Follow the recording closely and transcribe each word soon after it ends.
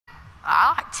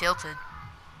I like tilted.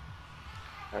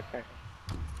 Okay.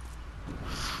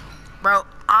 Bro,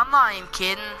 I'm not even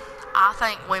kidding. I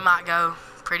think we might go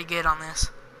pretty good on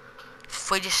this. If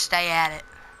we just stay at it.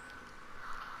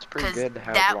 It's pretty Because good to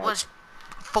have that like was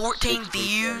 14 6 people in it.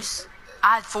 views.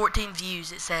 I had 14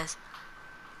 views, it says,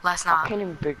 last I night. can't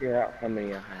even figure out how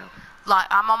many I have. Like,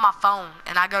 I'm on my phone,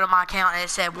 and I go to my account, and it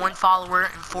said 1 follower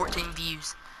and 14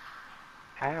 views.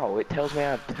 How? It tells me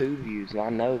I have 2 views, and I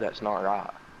know that's not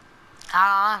right.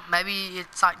 I don't know. Maybe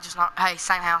it's like just not. Hey,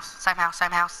 same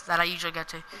house that I usually go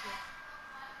to.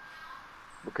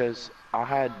 Because I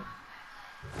had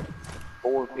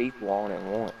 4 people on it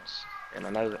once, and I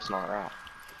know that's not right.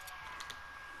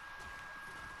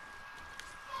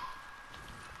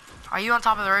 Are you on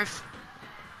top of the roof?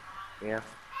 Yeah.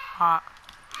 Alright.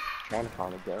 Trying to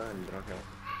find a gun, but I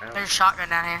can't. There's a shotgun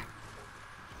down here.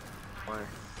 Where?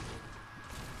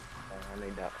 Oh, I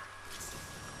need that.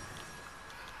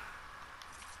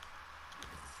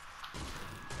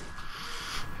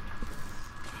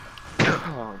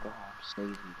 Oh god, I'm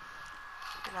sneezing.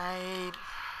 Grenade.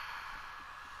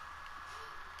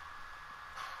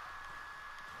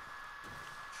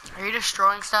 Are you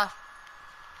destroying stuff?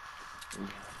 Yeah.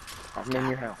 I'm in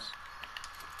your house.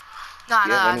 No, Do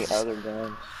you no, have I any just... other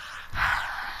guns?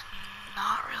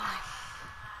 Not really.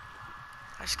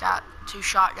 I just got 2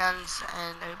 shotguns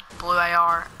and a blue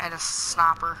AR and a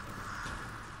sniper.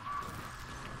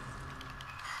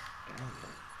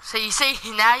 So you see,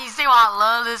 now you see why I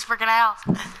love this freaking house.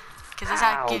 Because this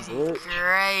house gives you Butch.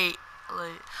 great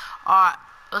loot. Alright,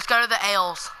 let's go to the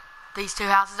L's. These 2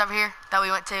 houses over here that we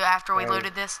went to after we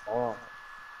looted this. Oh.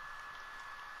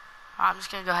 Alright, I'm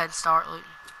just going to go ahead and start looting.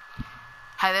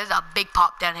 Hey, there's a big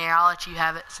pop down here. I'll let you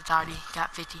have it since I already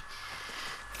got 50.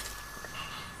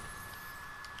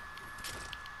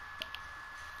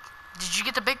 Did you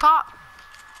get the big pop?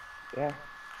 Yeah.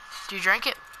 Did you drink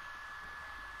it?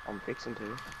 I'm fixing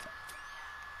to.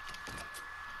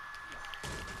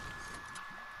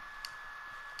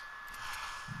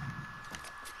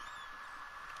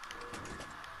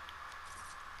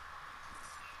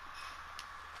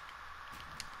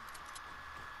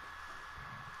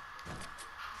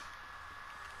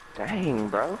 Dang,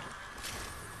 bro.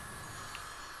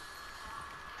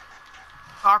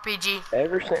 RPG.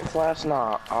 Ever since last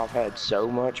night, I've had so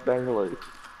much better loot.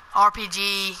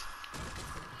 RPG.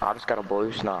 I just got a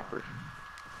blue sniper.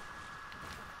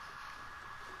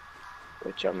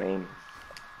 Which, I mean,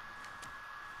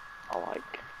 I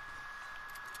like.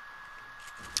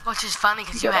 Which is funny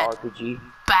because You you got had RPG?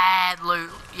 bad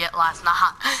loot yet last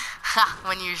night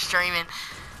when you were streaming.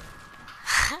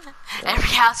 Every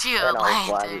house you And I was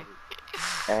land lagging.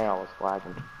 to. And I was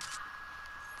lagging.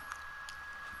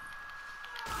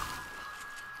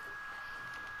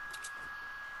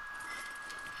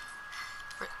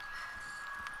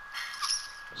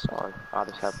 Sorry, I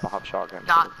just have 5 shotguns.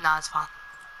 Nah, it's fine.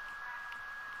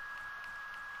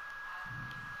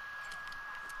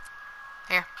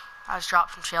 Here, I just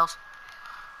dropped some shells.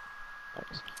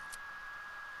 Thanks.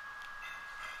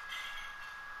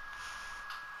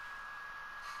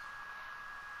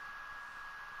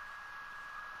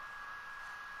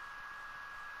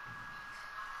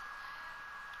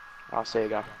 I'll see a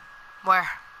guy. Where?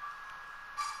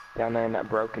 Down there in that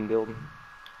broken building.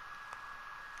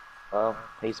 Well,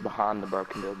 he's behind the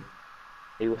broken building.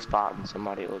 He was fighting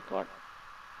somebody, it looked like.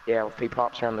 Yeah, if he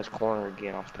pops around this corner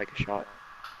again, I'll take a shot.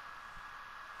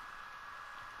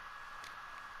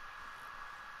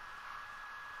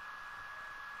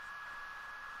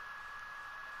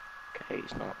 Okay,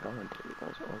 he's not going to, it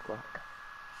doesn't look like.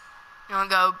 You wanna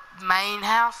go main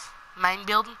house? Main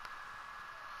building?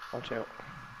 Watch out.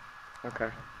 Okay.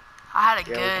 I had a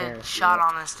Yeah, we good can, shot yeah.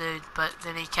 on this dude, but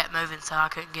then he kept moving so I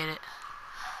couldn't get it.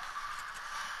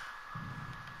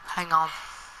 Hang on.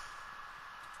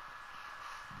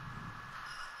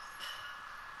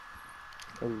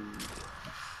 Ooh.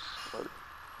 Slurp.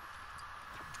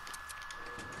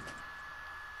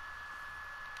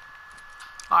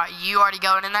 Alright, you already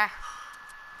going in there?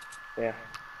 Yeah.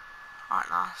 Alright,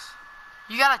 nice.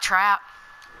 You got a trap?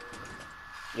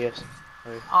 Yes.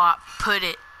 Hey. Alright, put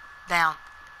it down.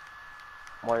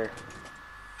 Where?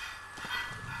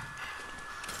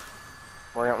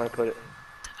 Where you want me to put it?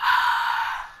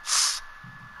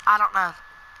 I don't know.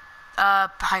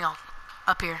 Hang on.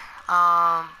 Up here.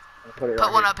 I'll put it right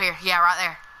Put one here. up here. Yeah, right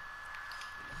there.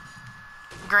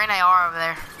 Green AR over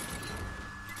there.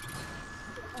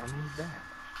 I need that.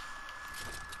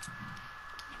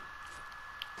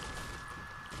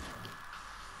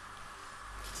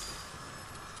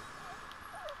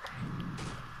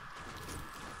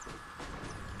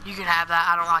 You can have that.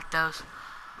 I don't like those.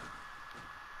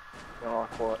 No,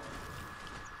 like what?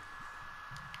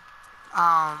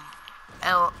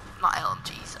 Not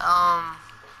LMGs.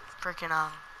 Freaking,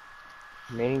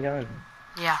 Minigun?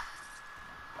 yeah.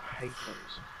 I hate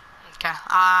those. Okay.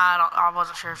 I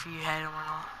wasn't sure if you had them or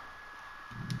not.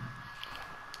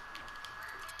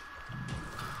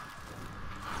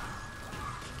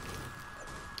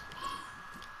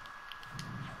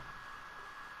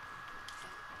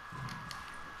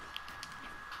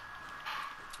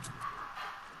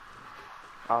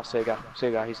 Oh, see a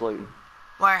guy, he's looting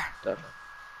Where? stuff.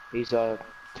 He's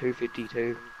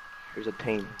 252. There's a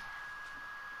team.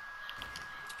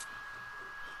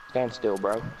 Stand still,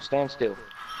 bro. Stand still.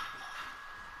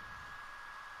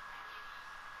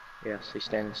 Yes, he's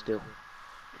standing still.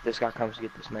 If this guy comes to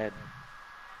get this med.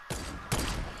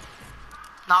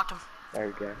 Knocked him. There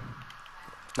you go.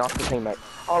 Knock the teammate.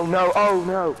 Oh no, oh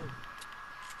no!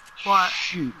 What?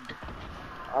 Shoot.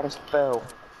 I just fell.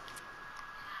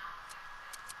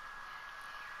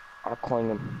 I'll clean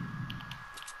him.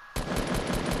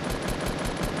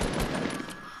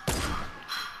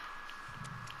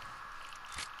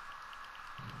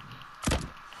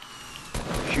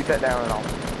 Shoot that down and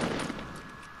off.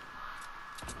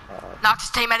 Knocked his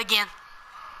teammate again.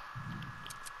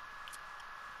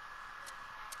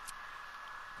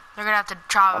 They're gonna have to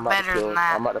try it better than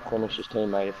that. I'm about to finish his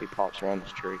teammate if he pops around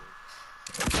this tree.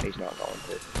 He's not going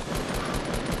to.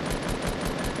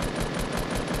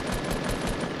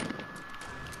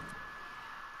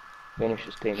 Finish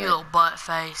his teammate. You little butt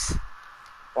face.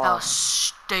 Wow. That was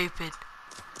stupid.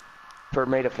 For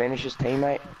me to finish his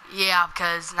teammate? Yeah,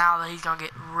 because now that he's gonna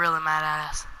get really mad at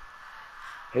us.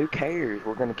 Who cares?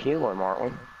 We're gonna kill him, aren't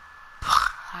we?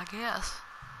 I guess.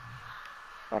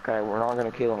 Okay, we're not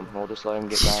gonna kill him. We'll just let him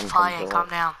get down and Playing, calm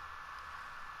down.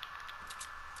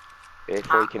 If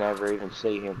we can ever even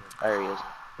see him. There he is.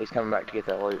 He's coming back to get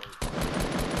that loot.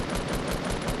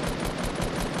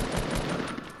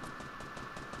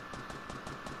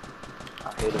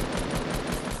 I hit him.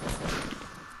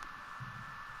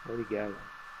 Where'd he go?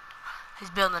 He's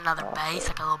building another base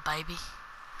like a little baby.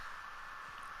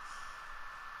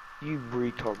 You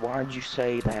retard, why'd you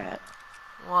say that?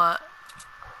 What?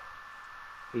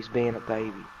 He's being a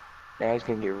baby. Now he's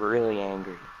gonna get really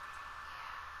angry.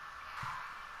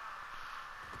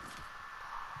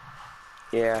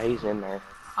 Yeah, he's in there.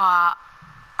 I'm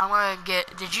gonna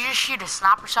get, did you just shoot a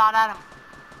sniper shot at him?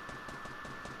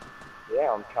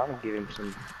 Yeah, I'm trying to give him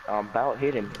some, about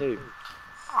hit him too.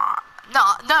 No,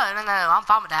 I'm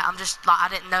fine with that. I'm just, like, I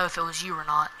didn't know if it was you or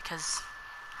not, because...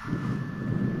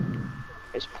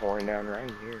 It's pouring down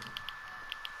rain here.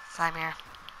 Same here.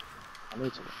 I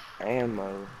need some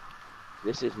ammo.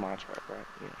 This is my truck, right?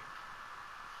 Yeah.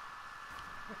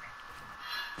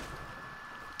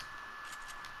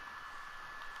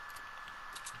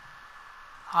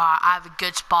 Alright, I have a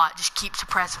good spot. Just keep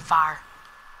suppressing fire.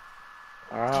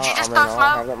 Did you just I throw don't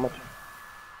smoke? have that much.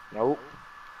 Nope.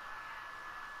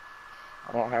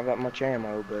 I don't have that much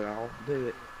ammo, but I'll do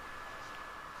it.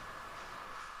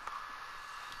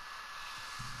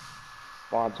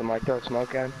 Why'd somebody throw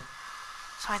smoke at him?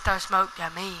 Somebody throw smoke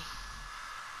at me.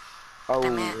 Oh,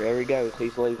 there he goes.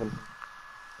 He's leaving.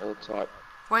 It looks like.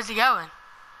 Where's he going?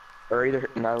 Or either,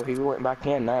 no, he went back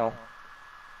in now.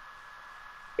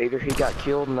 Either he got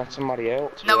killed and that's somebody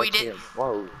else. No, or he that's didn't. him.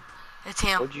 Whoa. It's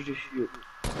him. What'd you just shoot?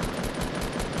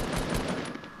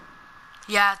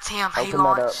 Yeah, it's him. He Open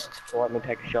launched. that up. Let me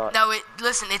take a shot. No,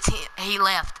 listen, it's him. He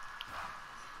left.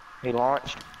 He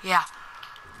launched? Yeah.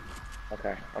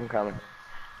 Okay, I'm coming.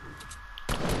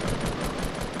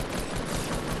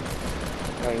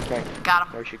 No, you can't. Got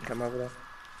him. Or you should come over there.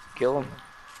 Kill him.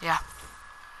 Yeah.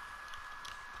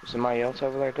 Is somebody else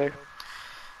over there too?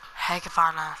 Hey, you can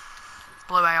find a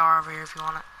blue AR over here if you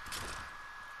want it.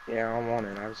 Yeah, I want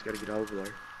it. I just gotta get over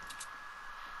there.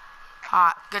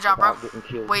 Alright, good job, bro. Getting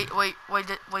killed. We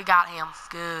got him.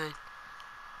 Good.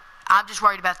 I'm just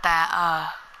worried about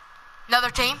that.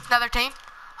 Another team.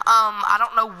 I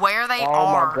don't know where they are.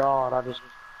 Oh my god, I just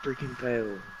freaking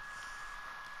failed.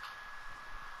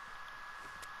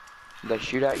 Did they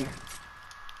shoot at you?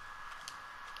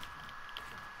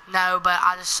 No, but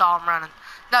I just saw him running.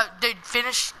 No, dude,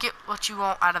 finish. Get what you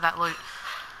want out of that loot.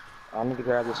 I need to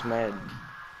grab this med.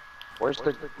 Where's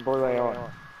the blue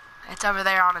AR? It's over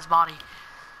there on his body.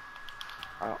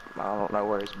 I don't know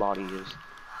where his body is.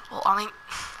 Well, I mean,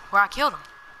 where I killed him.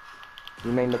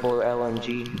 You mean the blue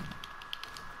LMG?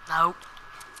 Nope.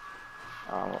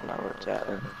 I don't know where it's at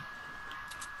then.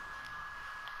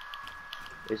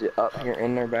 Is it up here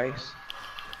in their base?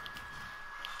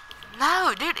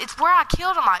 No, dude, it's where I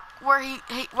killed him, like where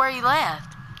he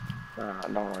left.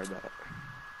 Don't worry about it.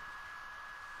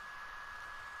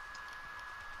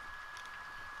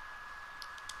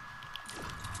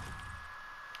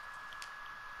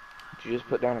 Did you just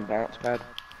put down a bounce pad?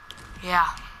 Yeah.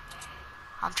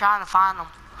 I'm trying to find them.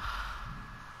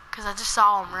 Because I just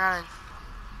saw them running.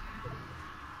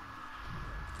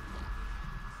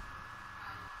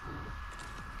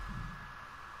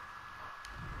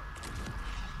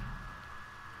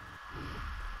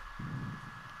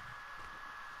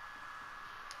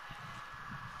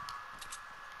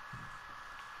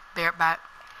 Be right back.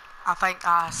 I think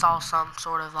I saw some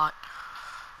sort of like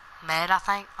med, I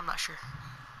think. I'm not sure.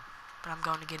 But I'm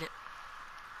going to get it.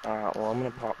 Alright, well, I'm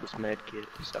gonna pop this med kit,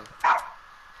 so.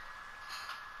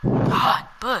 God,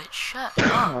 Butch, shut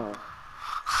up.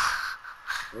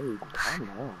 Dude, calm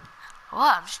down.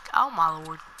 What? I'm just, oh my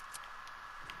lord.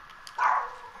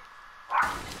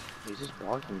 He's just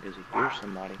barking because he hears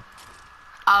somebody.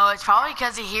 Oh, it's probably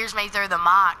because he hears me through the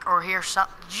mic or hears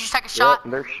something. Did you just take a shot?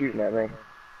 Yep, they're shooting at me.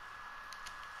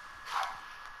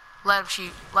 Let him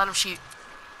shoot. Let him shoot.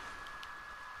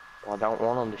 Well, I don't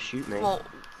want them to shoot me. Well,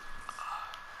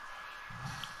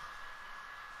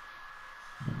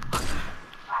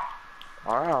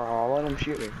 Alright, I'll let them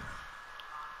shoot me.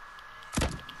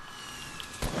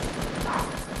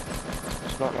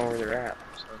 Just don't know where they're at,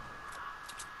 so.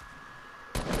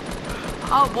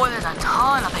 oh boy, there's a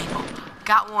ton of people.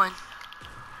 Got one.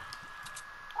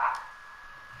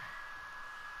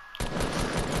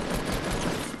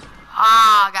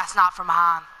 Ah, I got sniped from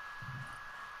behind.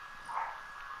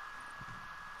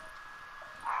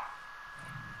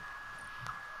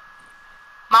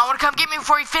 Might want to come get me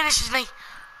before he finishes me.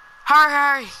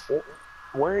 Hurry, hurry.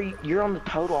 Where are you? You're on the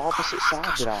total opposite side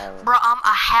that I am. Bro, I'm a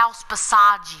house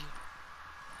beside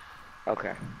you.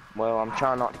 Okay. Well, I'm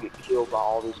trying not to get killed by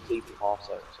all these people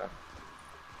also, so.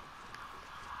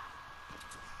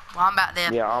 Well, I'm about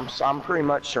dead. Yeah, I'm pretty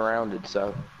much surrounded,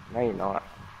 so. No, you're not.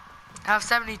 I have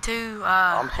 72,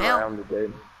 I'm hell. surrounded,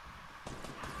 dude.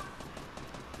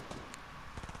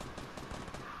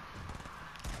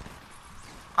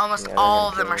 Almost Yeah, all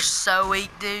of they're them gonna are kill so weak,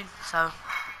 dude. So,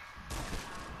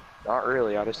 Not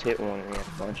really, I just hit one and he had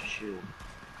a bunch of shield.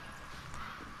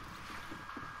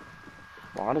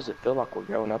 Why does it feel like we're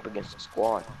going up against a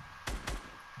squad?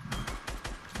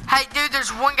 hey, dude, there's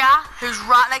one guy who's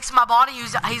right next to my body.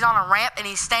 He's on a ramp and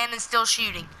he's standing still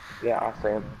shooting. Yeah, I see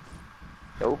him.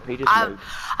 Nope, he just moved.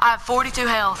 I have 42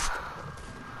 health.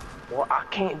 Well, I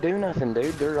can't do nothing,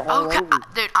 dude. They're all Okay, over.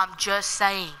 dude, I'm just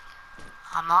saying.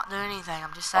 I'm not doing anything.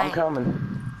 I'm just saying. I'm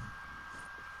coming.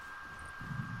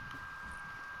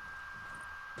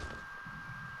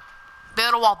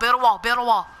 Build a wall, build a wall, build a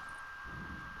wall.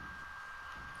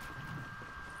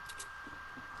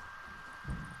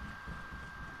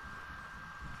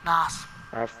 Nice.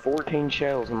 I have 14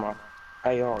 shells in my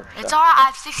AR. So. It's alright, I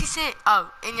have 66.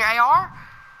 Oh, in your AR?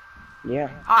 Yeah.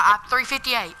 Alright, I have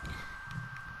 358.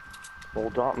 Well,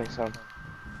 drop me some.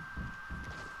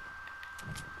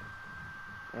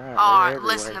 Alright,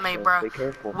 listen to me, so bro. Be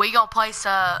careful. We gonna place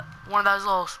one of those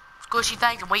little squishy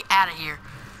things and we out of here.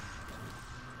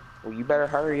 Well, you better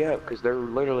hurry up, because they're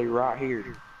literally right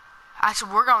here.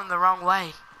 Actually, we're going the wrong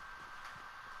way.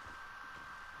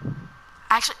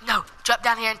 Actually, no. Jump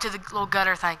down here into the little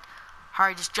gutter thing.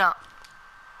 Hurry, just jump.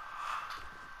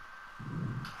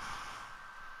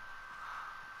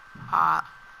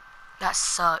 That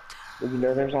sucked. Well, you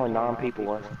know, there's only 9 people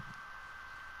left.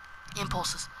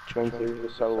 Impulses. Which means there's the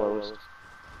soloist.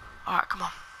 Alright, come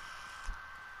on.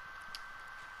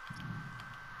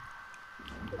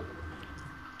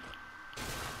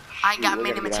 I ain't got we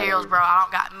many gotta get out of materials, here. bro. I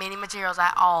don't got many materials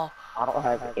at all. I don't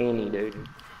have any, dude.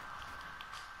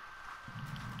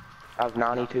 I have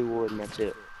 92 wood and that's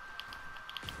it.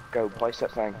 Go, place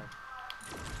that thing.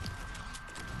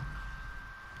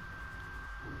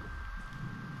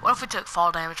 What if we took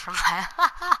fall damage from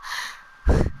that?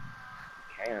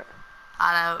 Can't.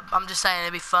 I know. I'm just saying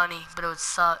it'd be funny, but it would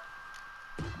suck.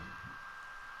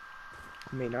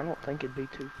 I mean, I don't think it'd be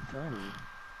too funny.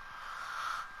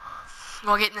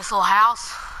 We'll get in this little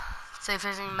house. See if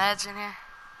there's any meds in here.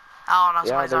 Oh no, Yeah,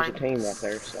 somebody's there's a already. team right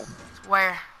there, so.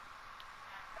 Where?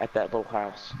 At that little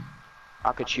house.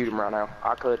 I could shoot him right now.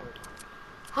 I could.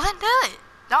 Well then do it.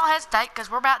 Don't hesitate,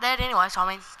 cause we're about dead anyway. So I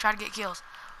mean, try to get kills.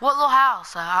 What little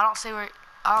house? I don't see where.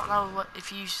 I don't know what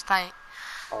if you think.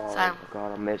 Oh So, my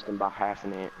god, I missed him by half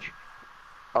an inch.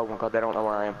 Oh my god, they don't know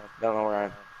where I am. They don't know where I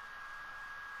am.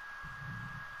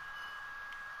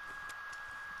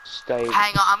 Stay.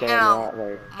 hang on, I'm stand gonna right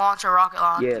there. launch a rocket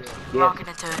launch. Yes, yes. Rocket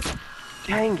into it.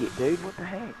 Dang it, dude, what the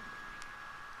heck?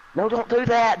 No, don't do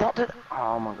that, don't do that.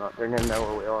 Oh my god, they're gonna know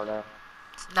where we are now.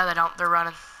 No, they don't. They're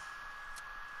running.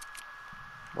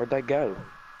 Where'd they go?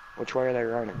 Which way are they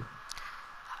running?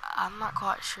 I'm not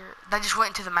quite sure. They just went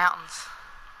into the mountains,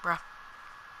 bro.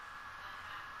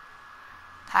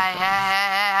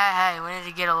 Hey, we need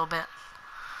to get a little bit.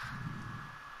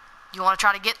 You want to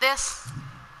try to get this?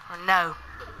 Or no?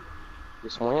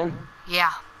 This win?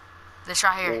 Yeah. This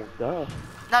right here. Well, duh.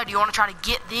 No, do you want to try to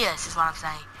get this is what I'm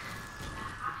saying.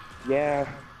 Yeah,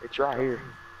 it's right here.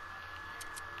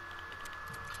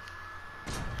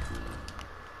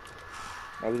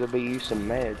 Maybe they'll be using some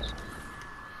meds.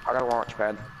 I got a launch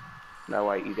pad. No,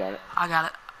 wait, you got it. I got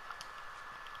it.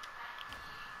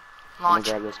 I'm Launch.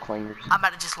 gonna grab those clingers. I'm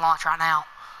about to just launch right now.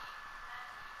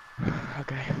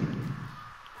 Okay.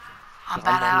 I'm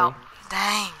about out.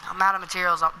 Dang, I'm out of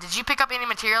materials. Did you pick up any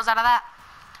materials out of that?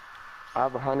 I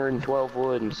have 112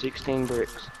 wood and 16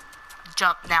 bricks.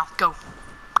 Jump now, go.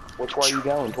 Which way are you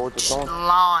going? Towards the storm?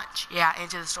 Launch. Yeah,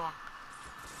 into the storm.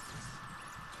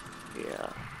 Yeah.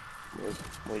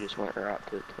 We just went right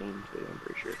to the team too, I'm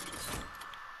pretty sure.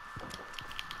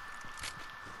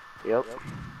 Yep.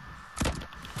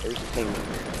 There's the team.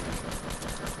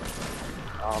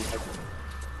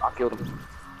 I killed him.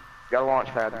 Got a launch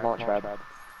pad, launch pad.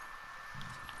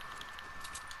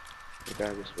 The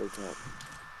guy just woke up.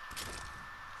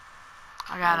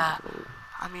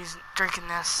 I'm drinking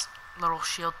this little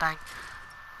shield thing.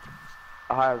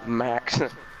 I have max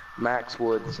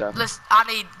wood, so. Listen,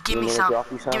 give me some.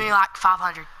 Give me like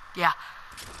 500. Yeah.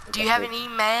 Do you have any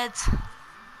meds?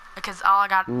 Because all I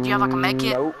got, do you have like a med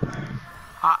kit? Nope.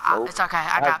 Nope. It's okay,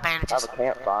 I got bandages. I have a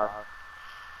campfire.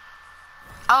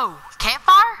 Oh,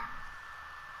 campfire?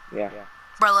 Yeah.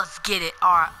 Bro, let's get it.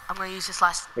 Alright, I'm gonna use this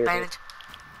last bandage.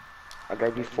 I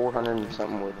gave you 400 and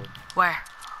something wood. Where?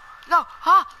 No,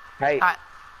 Hey. Alright,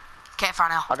 campfire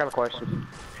now. I got a question.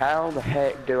 How the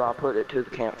heck do I put it to the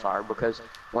campfire? Because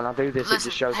when I do this, it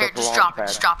just shows up the launch pad.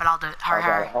 Just drop it, I'll do it.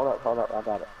 Hurry. Hold up, I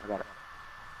got it.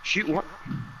 Shoot, what?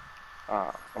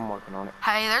 I'm working on it.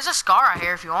 Hey, there's a scar right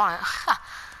here if you want it.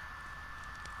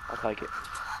 I'll take it.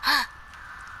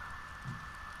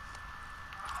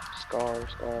 Scar.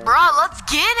 Bro, let's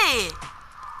get it!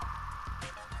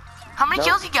 How many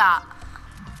kills you got?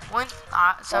 One?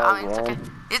 Alright, so it's okay.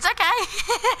 It's okay.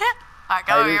 Alright,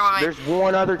 go over here with me. There's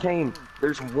one other team.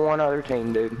 There's one other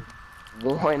team, dude.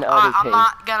 One other team. I'm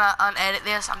not gonna unedit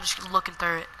this, I'm just looking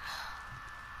through it.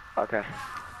 Okay.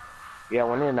 Yeah,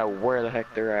 we need to know where the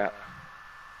heck they're at.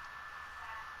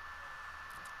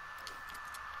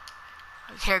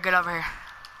 Here, get over here.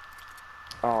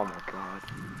 Oh my god.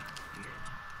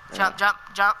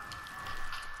 Jump.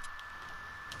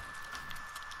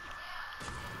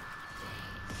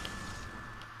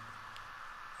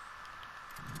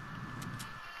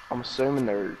 I'm assuming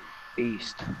they're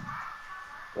east.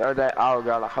 They're that. Oh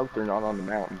god, I hope they're not on the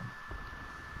mountain.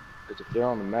 Because if they're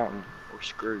on the mountain, we're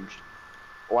screwed.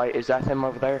 Wait, is that them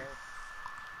over there?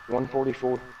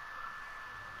 144.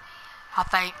 I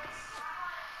think.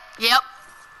 Yep.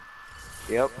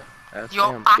 Yep. That's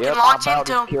him. I can launch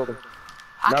into him. Killed him.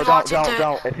 No,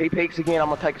 don't. If he peeks again, I'm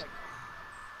gonna take.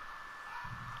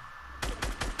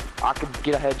 I could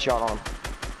get a headshot on him.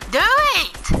 Do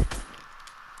it!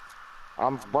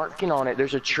 I'm working on it.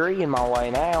 There's a tree in my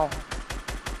way now.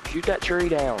 Shoot that tree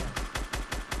down.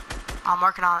 I'm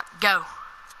working on it. Go.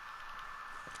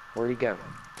 Where'd he go?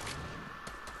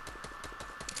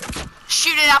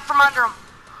 Shoot it out from under him.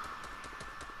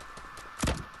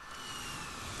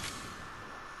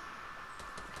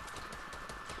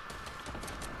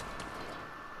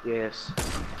 Yes.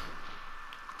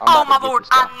 Oh my lord,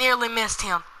 I nearly missed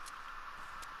him.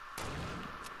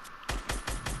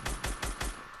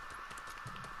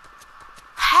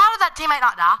 How did that teammate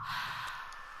not die?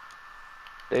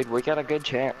 Dude, we got a good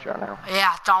chance right now.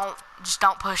 Yeah, just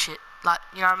don't push it. Like,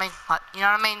 you know what I mean? Like, you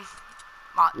know what I mean?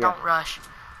 Like, Yeah. Don't rush.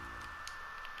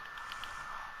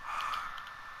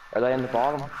 Are they in the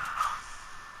bottom?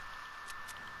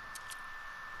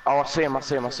 Oh, I see him.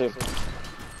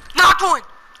 Knocked one!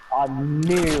 I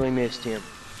nearly missed him.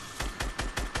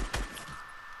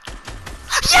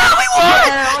 Yeah, we won!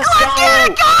 Yeah, Let's get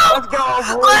it, go! Let's go,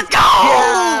 boys! Let's go!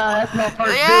 Yeah, that's my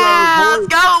first duo, Let's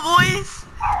go, boys!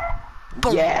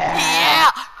 Boom.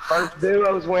 Yeah! First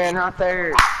duos win right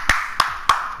there.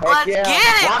 Let's get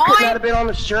it, Why boy! couldn't that have been on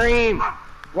the stream?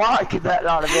 Why could that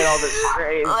not have been on the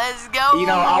stream? Let's go! You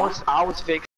know, I was fixing